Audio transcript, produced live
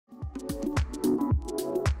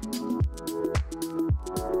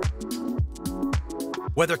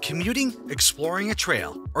Whether commuting, exploring a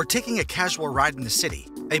trail, or taking a casual ride in the city,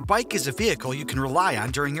 a bike is a vehicle you can rely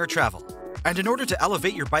on during your travel. And in order to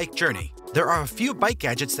elevate your bike journey, there are a few bike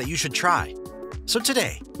gadgets that you should try. So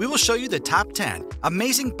today, we will show you the top 10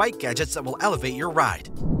 amazing bike gadgets that will elevate your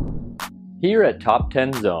ride. Here at Top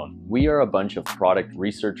 10 Zone, we are a bunch of product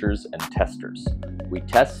researchers and testers. We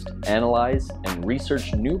test, analyze, and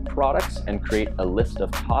research new products and create a list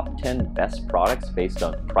of top 10 best products based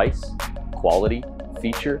on price, quality,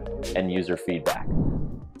 feature, and user feedback.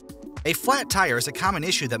 A flat tire is a common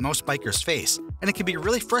issue that most bikers face, and it can be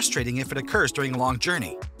really frustrating if it occurs during a long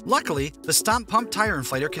journey. Luckily, the Stomp Pump Tire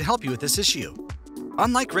Inflator can help you with this issue.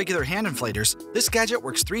 Unlike regular hand inflators, this gadget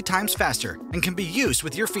works 3 times faster and can be used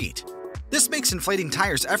with your feet. This makes inflating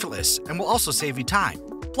tires effortless and will also save you time.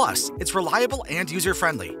 Plus, it's reliable and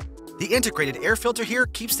user-friendly. The integrated air filter here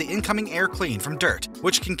keeps the incoming air clean from dirt,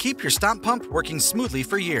 which can keep your Stomp Pump working smoothly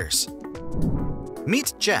for years.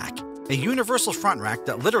 Meet Jack, a universal front rack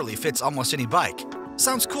that literally fits almost any bike.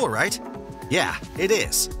 Sounds cool, right? Yeah, it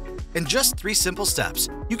is. In just 3 simple steps,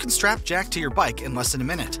 you can strap Jack to your bike in less than a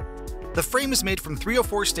minute. The frame is made from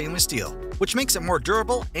 304 stainless steel, which makes it more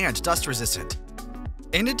durable and dust-resistant.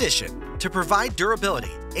 In addition, to provide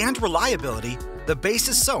durability and reliability, the base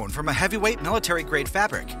is sewn from a heavyweight military-grade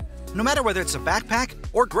fabric. No matter whether it's a backpack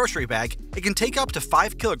or grocery bag, it can take up to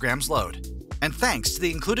 5 kilograms load. And thanks to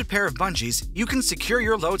the included pair of bungees, you can secure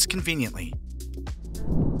your loads conveniently.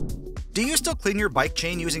 Do you still clean your bike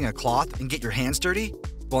chain using a cloth and get your hands dirty?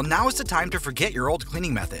 Well, now is the time to forget your old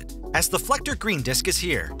cleaning method, as the Flector Green Disc is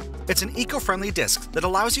here. It's an eco-friendly disc that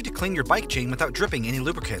allows you to clean your bike chain without dripping any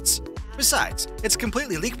lubricants. Besides, it's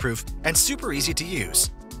completely leak-proof and super easy to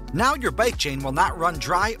use. Now your bike chain will not run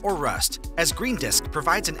dry or rust, as Green Disc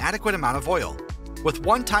provides an adequate amount of oil. With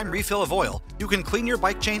one-time refill of oil, you can clean your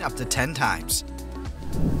bike chain up to 10 times.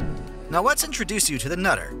 Now let's introduce you to the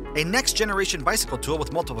Nutter, a next-generation bicycle tool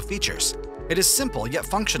with multiple features. It is simple yet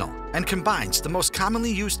functional and combines the most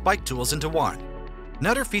commonly used bike tools into one.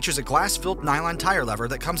 Nutter features a glass-filled nylon tire lever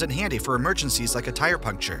that comes in handy for emergencies like a tire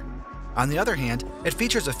puncture. On the other hand, it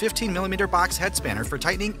features a 15mm box head spanner for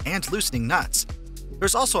tightening and loosening nuts.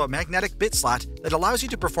 There's also a magnetic bit slot that allows you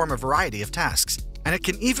to perform a variety of tasks, and it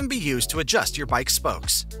can even be used to adjust your bike's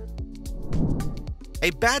spokes.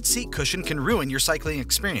 A bad seat cushion can ruin your cycling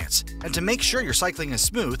experience, and to make sure your cycling is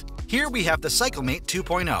smooth, here we have the CycleMate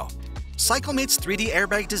 2.0. CycleMate's 3D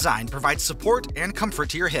airbag design provides support and comfort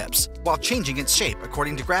to your hips while changing its shape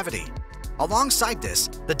according to gravity. Alongside this,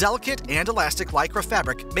 the delicate and elastic Lycra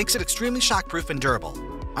fabric makes it extremely shockproof and durable.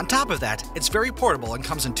 On top of that, it's very portable and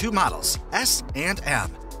comes in 2 models, S and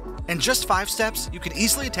M. In just 5 steps, you can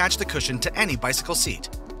easily attach the cushion to any bicycle seat.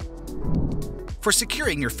 For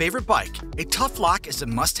securing your favorite bike, a tough lock is a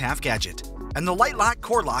must-have gadget, and the Light Lock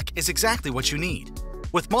Core Lock is exactly what you need.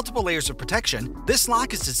 With multiple layers of protection, this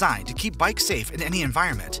lock is designed to keep bikes safe in any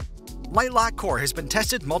environment. Light Lock Core has been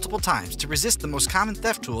tested multiple times to resist the most common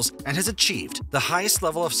theft tools and has achieved the highest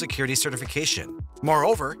level of security certification.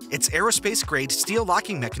 Moreover, its aerospace-grade steel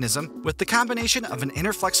locking mechanism with the combination of an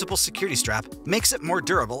inner flexible security strap makes it more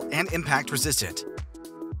durable and impact-resistant.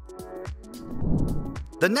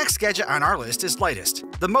 The next gadget on our list is Lightest,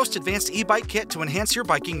 the most advanced e-bike kit to enhance your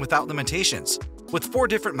biking without limitations. With 4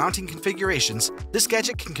 different mounting configurations, this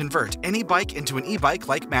gadget can convert any bike into an e-bike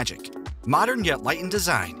like magic. Modern yet light in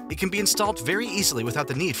design, it can be installed very easily without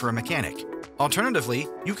the need for a mechanic. Alternatively,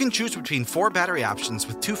 you can choose between 4 battery options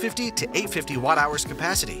with 250 to 850 watt-hours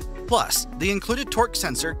capacity. Plus, the included torque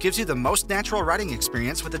sensor gives you the most natural riding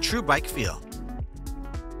experience with a true bike feel.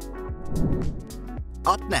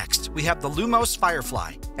 Up next, we have the Lumos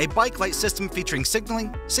Firefly, a bike light system featuring signaling,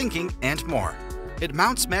 syncing, and more. It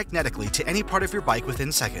mounts magnetically to any part of your bike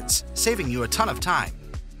within seconds, saving you a ton of time.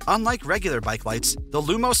 Unlike regular bike lights, the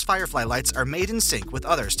Lumos Firefly lights are made in sync with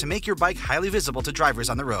others to make your bike highly visible to drivers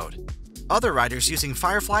on the road. Other riders using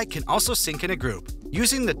Firefly can also sync in a group,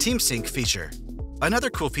 using the Team Sync feature. Another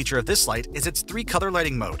cool feature of this light is its 3-color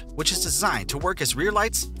lighting mode, which is designed to work as rear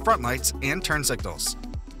lights, front lights, and turn signals.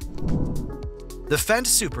 The Fend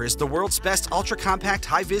Super is the world's best ultra-compact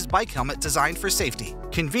high-vis bike helmet designed for safety,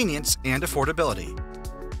 convenience, and affordability.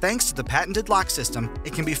 Thanks to the patented lock system,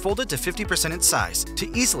 it can be folded to 50% its size to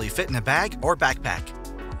easily fit in a bag or backpack.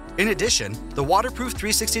 In addition, the waterproof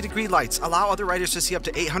 360-degree lights allow other riders to see up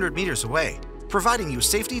to 800 meters away, providing you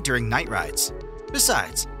safety during night rides.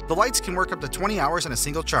 Besides, the lights can work up to 20 hours on a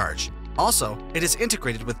single charge. Also, it is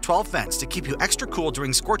integrated with 12 vents to keep you extra cool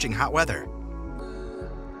during scorching hot weather.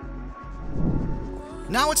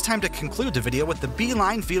 Now it's time to conclude the video with the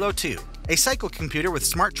Beeline Velo 2, a cycle computer with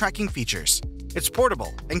smart tracking features. It's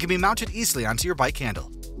portable and can be mounted easily onto your bike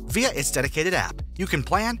handle. Via its dedicated app, You can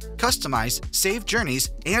plan, customize, save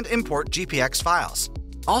journeys, and import GPX files.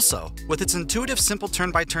 Also, with its intuitive simple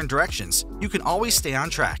turn-by-turn directions, you can always stay on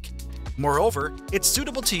track. Moreover, it's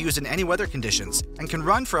suitable to use in any weather conditions and can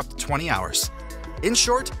run for up to 20 hours. In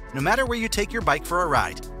short, no matter where you take your bike for a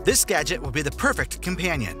ride, this gadget will be the perfect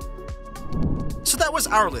companion. So that was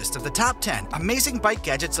our list of the top 10 amazing bike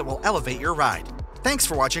gadgets that will elevate your ride. Thanks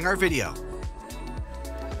for watching our video.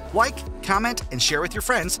 Like, comment, and share with your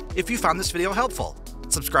friends if you found this video helpful.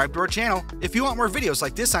 Subscribe to our channel if you want more videos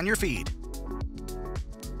like this on your feed.